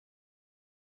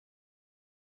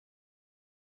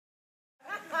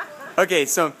Okay,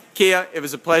 so Kia, it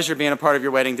was a pleasure being a part of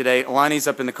your wedding today. Lonnie's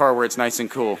up in the car where it's nice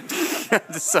and cool,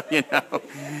 just so you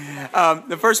know.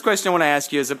 The first question I want to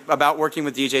ask you is about working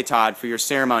with DJ Todd for your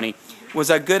ceremony. Was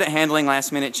I good at handling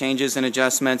last-minute changes and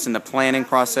adjustments in the planning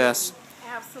process?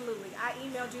 Absolutely. I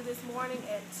emailed you this morning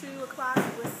at 2 o'clock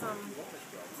with some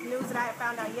news that I had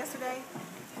found out yesterday.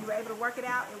 You were able to work it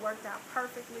out. It worked out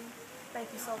perfectly.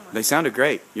 Thank you so much. They sounded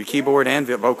great. Your keyboard and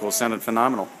vocals sounded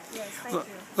phenomenal. Yes, thank you.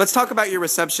 Let's talk about your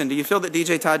reception. Do you feel that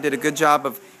DJ Todd did a good job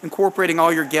of incorporating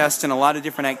all your guests in a lot of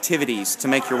different activities to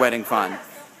make your wedding fun?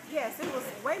 Yes, it was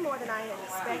way more than I had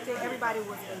expected. Everybody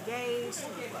was engaged.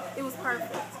 It was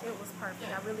perfect. It was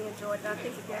perfect. I really enjoyed it. I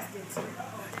think the guests did too.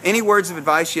 Any words of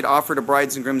advice you'd offer to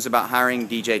brides and grooms about hiring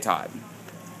DJ Todd?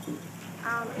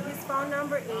 His phone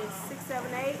number is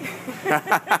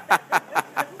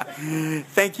 678.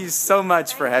 Thank you so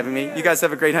much for having me. You guys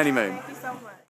have a great honeymoon.